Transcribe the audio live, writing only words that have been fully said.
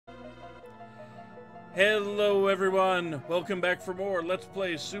Hello everyone, welcome back for more Let's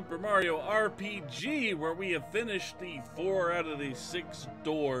Play Super Mario RPG, where we have finished the 4 out of the 6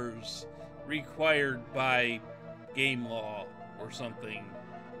 doors required by game law or something.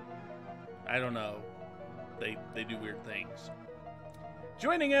 I don't know. They do weird things.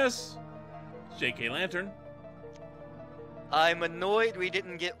 Joining us, JKLantern. I'm annoyed we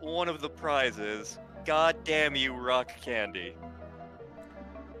didn't get one of the prizes. God damn you, Rock Candy.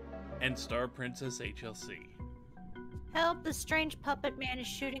 And StarPrincessHLC. Help, the strange puppet man is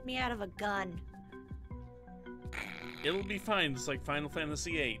shooting me out of a gun. It'll be fine, it's like Final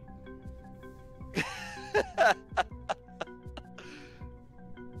Fantasy VIII.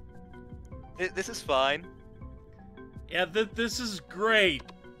 This is fine. Yeah, this is great.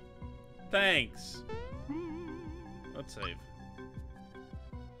 Thanks. Let's save.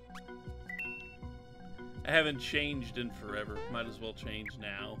 I haven't changed in forever. Might as well change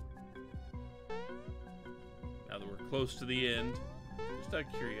now. Now that we're close to the end. Just out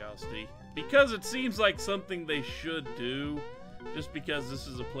of curiosity. Because it seems like something they should do. Just because this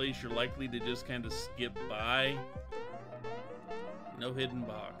is a place you're likely to just kind of skip by. No hidden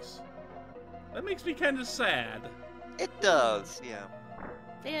box. That makes me kind of sad. It does, yeah.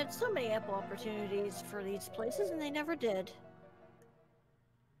 They had so many ample opportunities for these places, and they never did.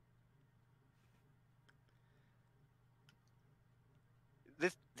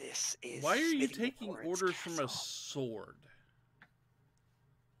 This is... Why are you taking orders from a sword?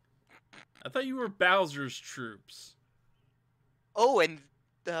 I thought you were Bowser's troops. Oh, and,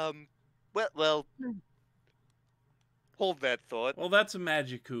 well... Hold that thought. Well, that's a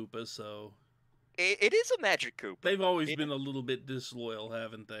Magic Koopa, so... It is a Magic Koopa. They've always been a little bit disloyal,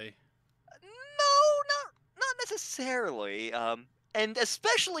 haven't they? No, not necessarily. And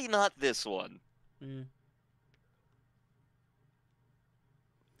especially not this one. Yeah.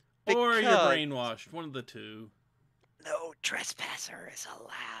 Or you're brainwashed, one of the two. No trespasser is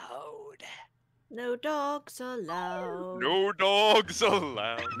allowed. No dogs allowed. No dogs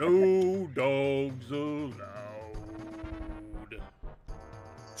allowed. No dogs allowed.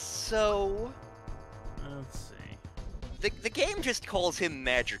 So... Let's see. The game just calls him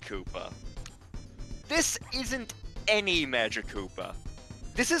Magic Koopa. This isn't any Magic Koopa.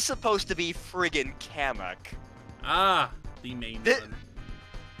 This is supposed to be friggin' Kamek. Ah, the main one.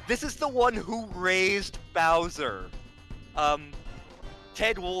 This is the one who raised Bowser.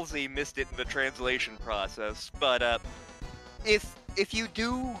 Ted Woolsey missed it in the translation process, but if you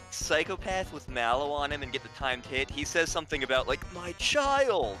do Psychopath with Mallow on him and get the timed hit, he says something about, like, my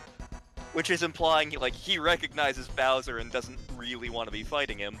child! Which is implying, like, he recognizes Bowser and doesn't really want to be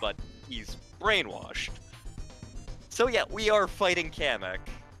fighting him, but he's brainwashed. So yeah, we are fighting Kamek.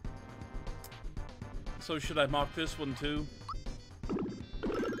 So should I mock this one too?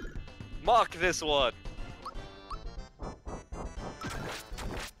 Mock this one!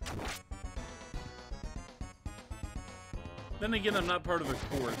 Then again, I'm not part of a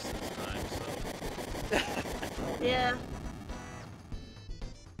chorus this time, so... Yeah.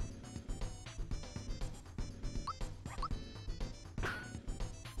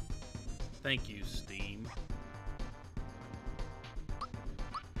 Thank you, Steam.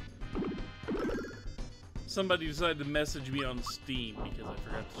 Somebody decided to message me on Steam because I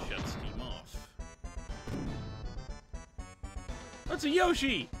forgot to shut Steam off. That's a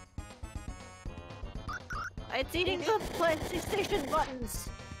Yoshi! It's eating the PlayStation buttons.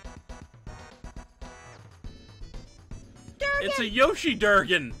 Durgan! It's a Yoshi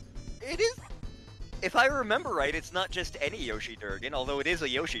Durgan! It is... If I remember right, it's not just any Yoshi Durgan, although it is a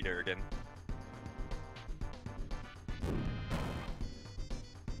Yoshi Durgan.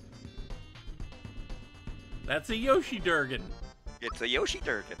 That's a Yoshi Durgan. It's a Yoshi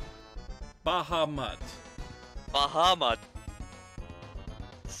Durgan. Bahamut. Bahamut.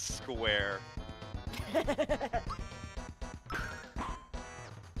 Square.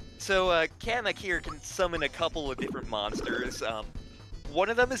 So, Kamek here can summon a couple of different monsters. One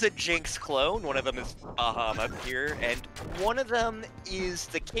of them is a Jinx clone, one of them is Bahamut here, and one of them is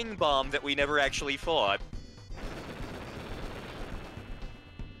the King Bomb that we never actually fought.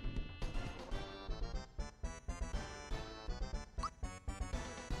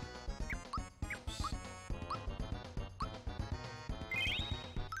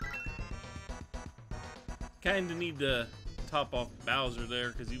 Kinda need to top off Bowser there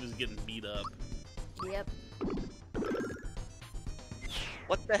because he was getting beat up. Yep.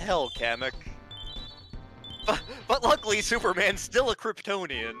 What the hell, Kamek? But luckily, Superman's still a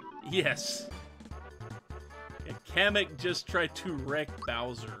Kryptonian. Yes. And Kamek just tried to wreck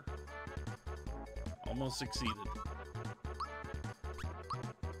Bowser. Almost succeeded.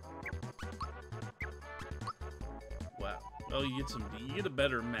 Oh, you get a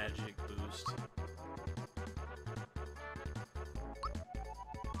better magic boost.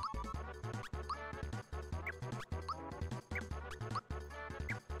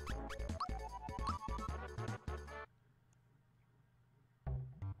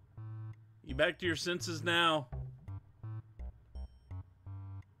 You back to your senses now?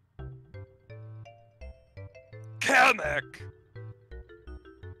 Kamek!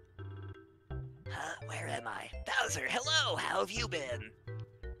 Where am I? Bowser, hello! How have you been?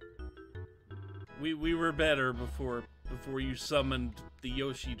 We were better before you summoned the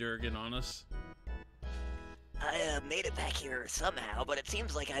Yoshi Durgan on us. I made it back here somehow, but it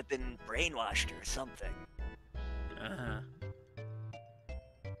seems like I've been brainwashed or something. Uh-huh.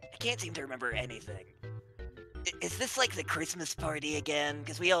 I can't seem to remember anything. Is this like the Christmas party again?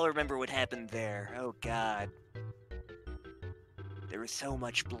 Because we all remember what happened there. Oh god. There was so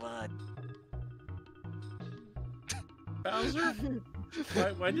much blood. Bowser?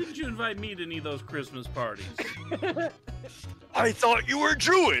 Why didn't you invite me to any of those Christmas parties? I thought you were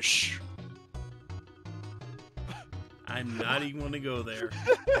Jewish! I'm not even going to go there.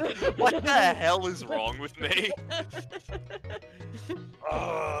 What the hell is wrong with me?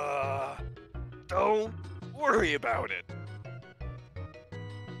 Don't worry about it.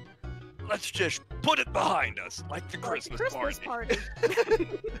 Let's just put it behind us, like the Christmas party.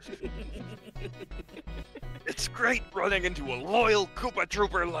 It's great running into a loyal Koopa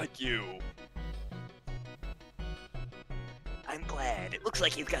Trooper like you. I'm glad. It looks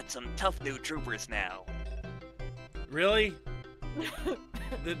like you've got some tough new troopers now. Really?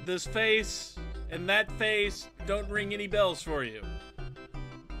 This face and that face don't ring any bells for you.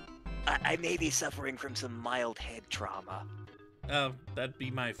 I may be suffering from some mild head trauma. Oh, that'd be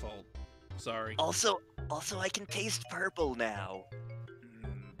my fault. Sorry. Also, I can taste purple now.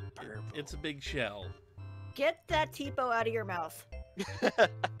 Purple. It's a big shell. Get that Tipo out of your mouth. But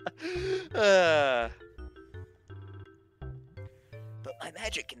my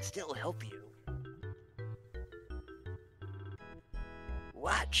magic can still help you.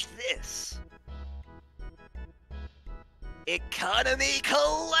 Watch this. Economy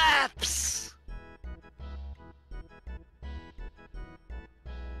collapse!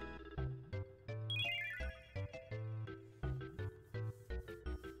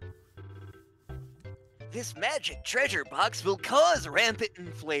 This magic treasure box will cause rampant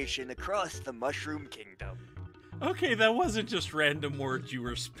inflation across the Mushroom Kingdom. Okay, that wasn't just random words you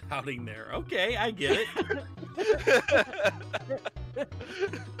were spouting there. Okay, I get it.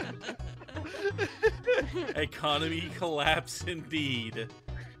 Economy collapse indeed.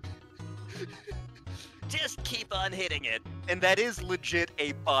 Just keep on hitting it. And that is legit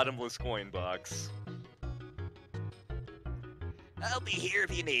a bottomless coin box. I'll be here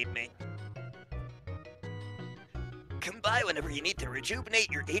if you need me. Come by whenever you need to rejuvenate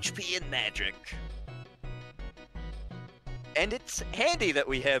your HP and magic. And it's handy that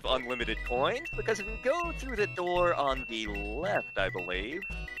we have unlimited coins, because if you go through the door on the left, I believe...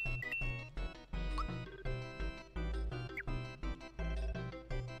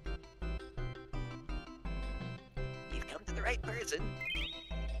 You've come to the right person.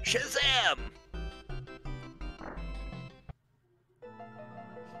 Shazam!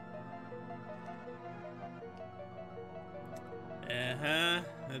 Uh-huh.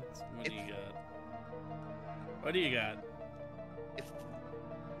 What do you got? What do you got? Let's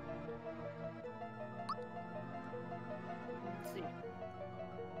see.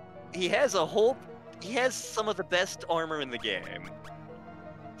 He has some of the best armor in the game.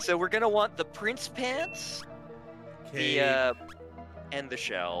 So we're gonna want the Prince Pants, Okay. and the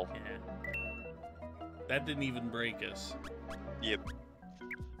shell. Yeah. That didn't even break us. Yep.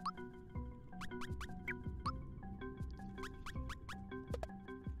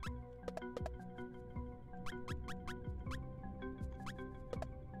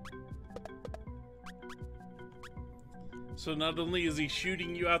 So not only is he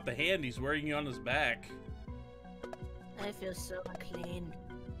shooting you out the hand, he's wearing you on his back. I feel so clean.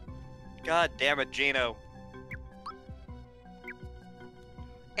 God damn it, Gino.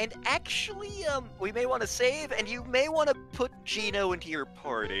 And actually, we may want to save, and you may want to put Gino into your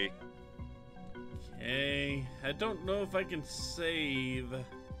party. Okay. I don't know if I can save.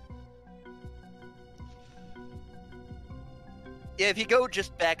 Yeah, if you go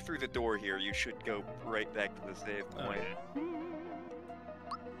just back through the door here, you should go right back to the save point. Okay.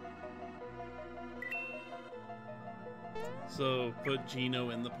 So put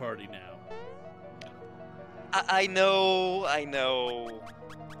Gino in the party now. I know.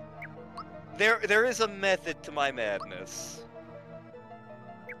 There is a method to my madness.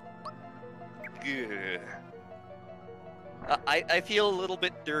 Good. I feel a little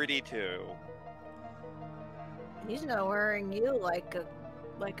bit dirty too. He's not wearing you like a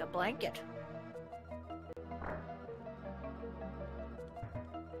blanket.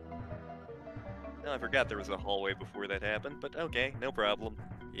 Oh, I forgot there was a hallway before that happened, but okay, no problem.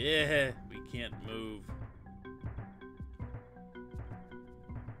 Yeah, we can't move.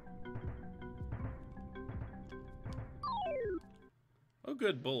 Oh,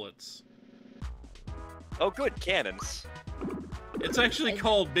 good, bullets. Oh, good, cannons. It's actually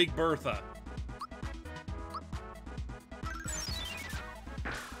called Big Bertha.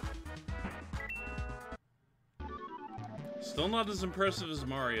 Still not as impressive as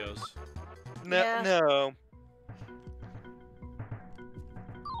Mario's. No, Yeah. no.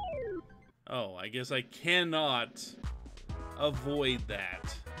 Oh, I guess I cannot avoid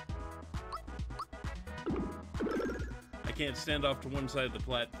that. I can't stand off to one side of the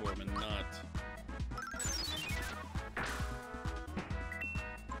platform and not.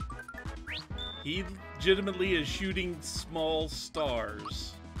 He legitimately is shooting small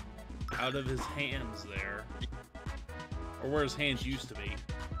stars out of his hands there. Or where his hands used to be.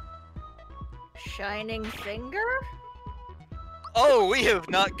 Shining finger? Oh, we have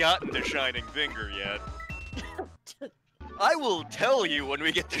not gotten to Shining Finger yet. I will tell you when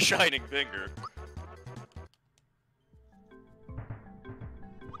we get to Shining Finger.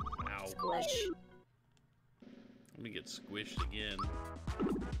 Ow. Squish. Let me get squished again.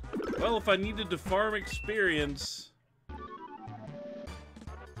 Well, if I needed to farm experience...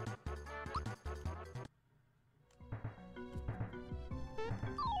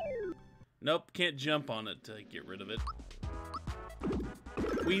 Nope, can't jump on it to get rid of it.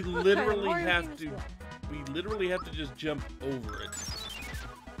 We literally have to... We literally have to just jump over it.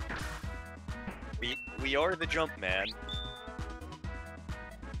 We are the jump man.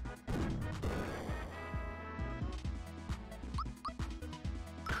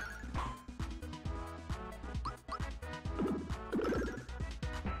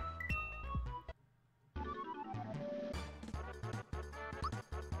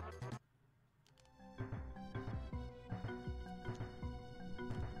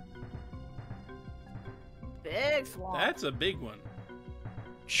 Big swamp. That's a big one.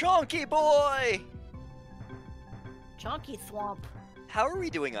 Chonky boy! Chunky swamp. How are we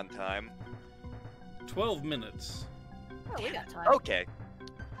doing on time? 12 minutes. Oh, we got time. Okay.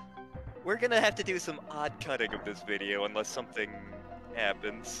 We're gonna have to do some odd cutting of this video unless something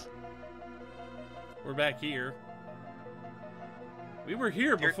happens. We're back here. We were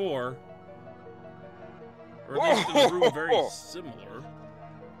here before. Or at least in a room very similar.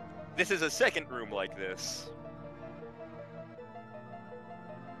 This is a second room like this.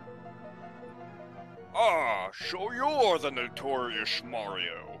 Ah, so you're the notorious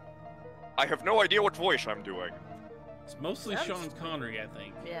Mario. I have no idea what voice I'm doing. It's mostly Sean Connery, I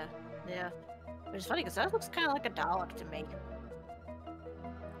think. Yeah, yeah. Which is funny because that looks kind of like a Dalek to me.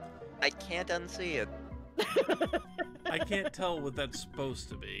 I can't unsee it. I can't tell what that's supposed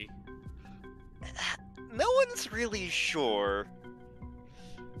to be. No one's really sure.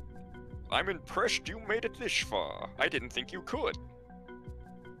 I'm impressed you made it this far. I didn't think you could.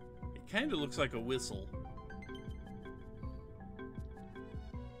 It kind of looks like a whistle.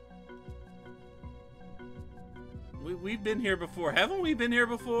 We've been here before. Haven't we been here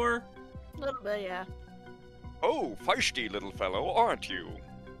before? A little bit, yeah. Oh, feisty little fellow, aren't you?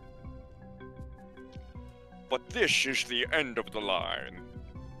 But this is the end of the line.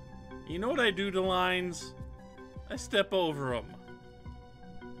 You know what I do to lines? I step over them.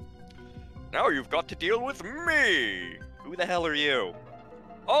 Now you've got to deal with me! Who the hell are you?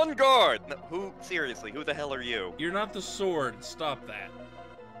 On guard! No, seriously, who the hell are you? You're not the sword. Stop that.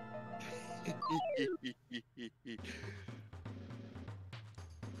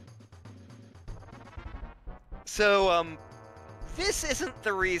 So, this isn't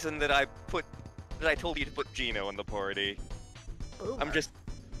the reason that I told you to put Gino in the party. Boomer. I'm just...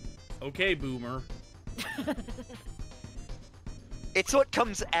 Okay, Boomer. It's what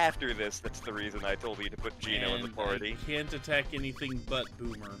comes after this that's the reason I told you to put Gino in the And party. I can't attack anything but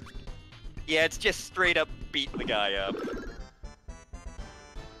Boomer. Yeah, it's just straight up beat the guy up.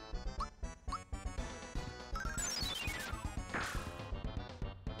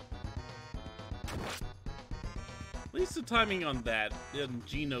 At least the timing on that and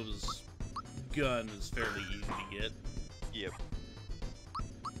Gino's gun is fairly easy to get. Yep.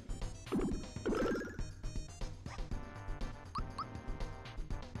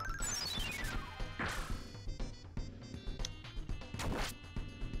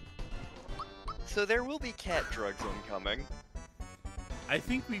 So there will be cat drugs incoming. I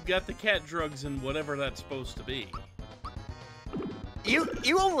think we've got the cat drugs in whatever that's supposed to be.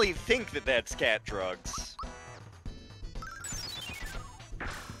 You only think that that's cat drugs.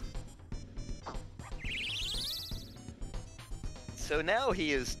 So now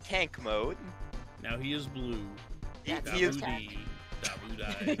he is tank mode. Now he is blue. He is Dabu-dee,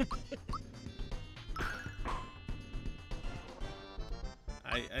 dabu-die.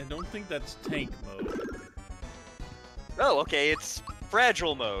 I don't think that's tank mode. Oh, okay, it's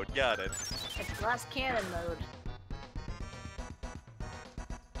fragile mode. Got it. It's glass cannon mode.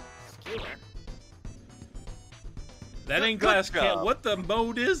 Skewer. That ain't Good glass job. can. What the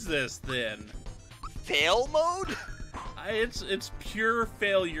mode is this then? Fail mode? It's pure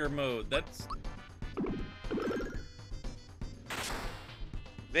failure mode. That's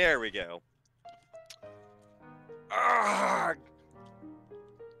There we go. Arrgh!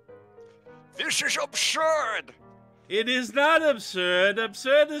 This is absurd! It is not absurd.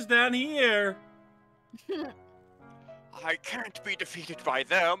 Absurd is down here. I can't be defeated by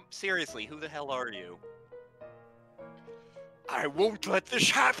them. Seriously, who the hell are you? I won't let this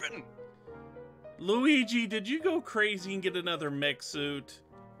happen! Luigi, did you go crazy and get another mech suit?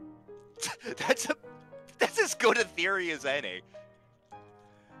 That's as good a theory as any.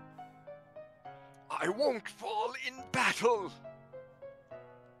 I won't fall in battle!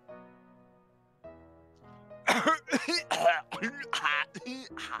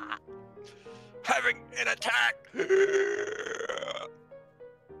 Having an attack!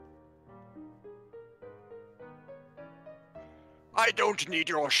 I don't need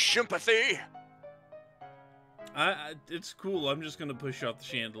your sympathy! It's cool. I'm just gonna push out the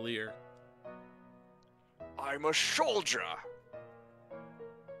chandelier. I'm a soldier!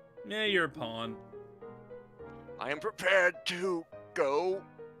 Yeah, you're a pawn. I am prepared to go.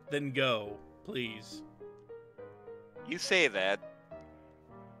 Then go, please. You say that.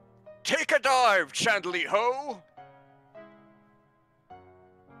 Take a dive, Chandelier Ho!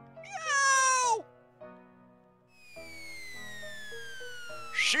 Meow!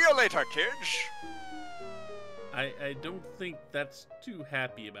 See you later, kids! I don't think that's too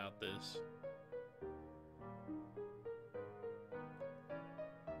happy about this.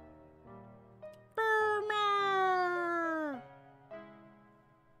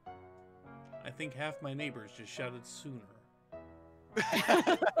 I think half my neighbors just shouted sooner.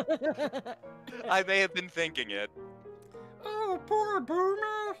 I may have been thinking it. Oh, poor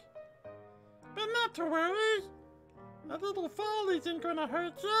Boomer! But not to worry. A little fall isn't gonna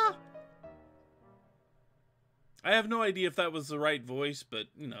hurt ya. I have no idea if that was the right voice, but,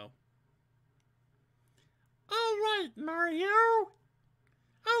 you know. All right, Mario.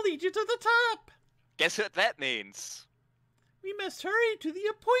 I'll lead you to the top. Guess what that means? We must hurry to the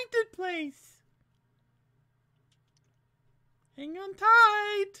appointed place. Hang on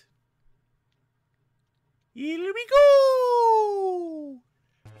tight. Here we go.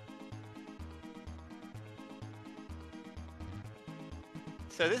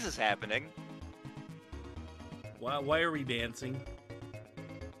 So this is happening. Why are we dancing?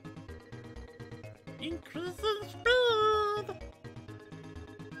 Increasing speed.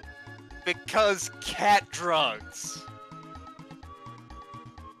 Because cat drugs.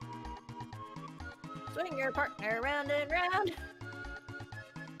 Swing your partner round and round.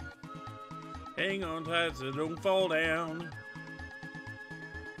 Hang on tight so don't fall down.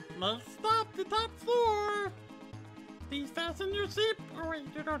 Must stop the top floor. Please fasten your seat. Oh wait,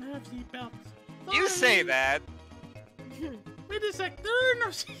 you don't have seatbelts. You say that. Wait a sec, there are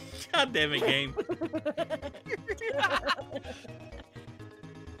no seats. God damn it, game.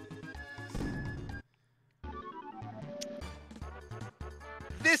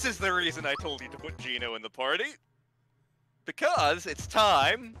 This is the reason I told you to put Gino in the party. Because it's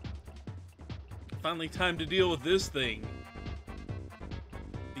time. Finally time to deal with this thing.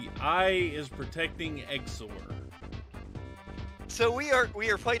 The eye is protecting Exor. So we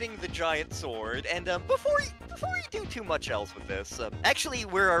are fighting the giant sword, and before you do too much else with this, actually,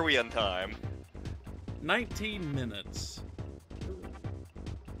 where are we on time? 19 minutes.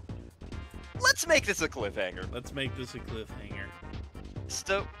 Let's make this a cliffhanger. Let's make this a cliffhanger.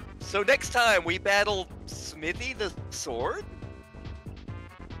 So next time we battle Smithy the sword?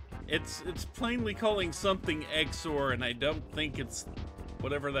 It's plainly calling something Exor, and I don't think it's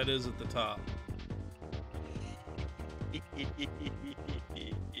whatever that is at the top.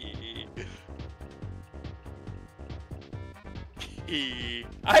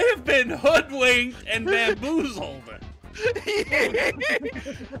 I have been hoodwinked and bamboozled.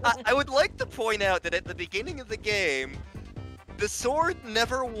 I would like to point out that at the beginning of the game, the sword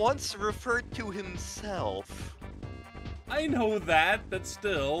never once referred to himself. I know that, but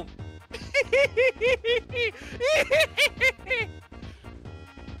still.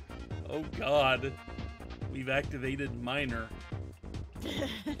 Oh god. We've activated minor.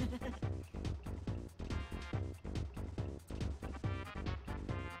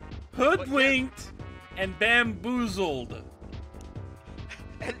 Hoodwinked and bamboozled.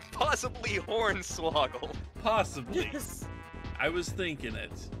 And possibly hornswoggled. Possibly. Yes. I was thinking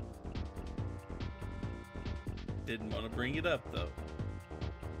it. Didn't want to bring it up though.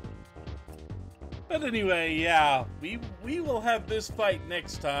 But anyway, yeah, we will have this fight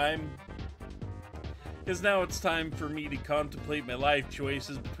next time. Because now it's time for me to contemplate my life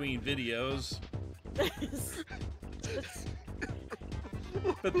choices between videos.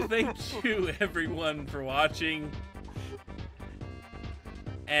 But thank you everyone for watching.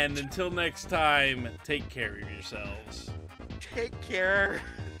 And until next time, take care of yourselves. Take care.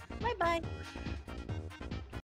 Bye-bye.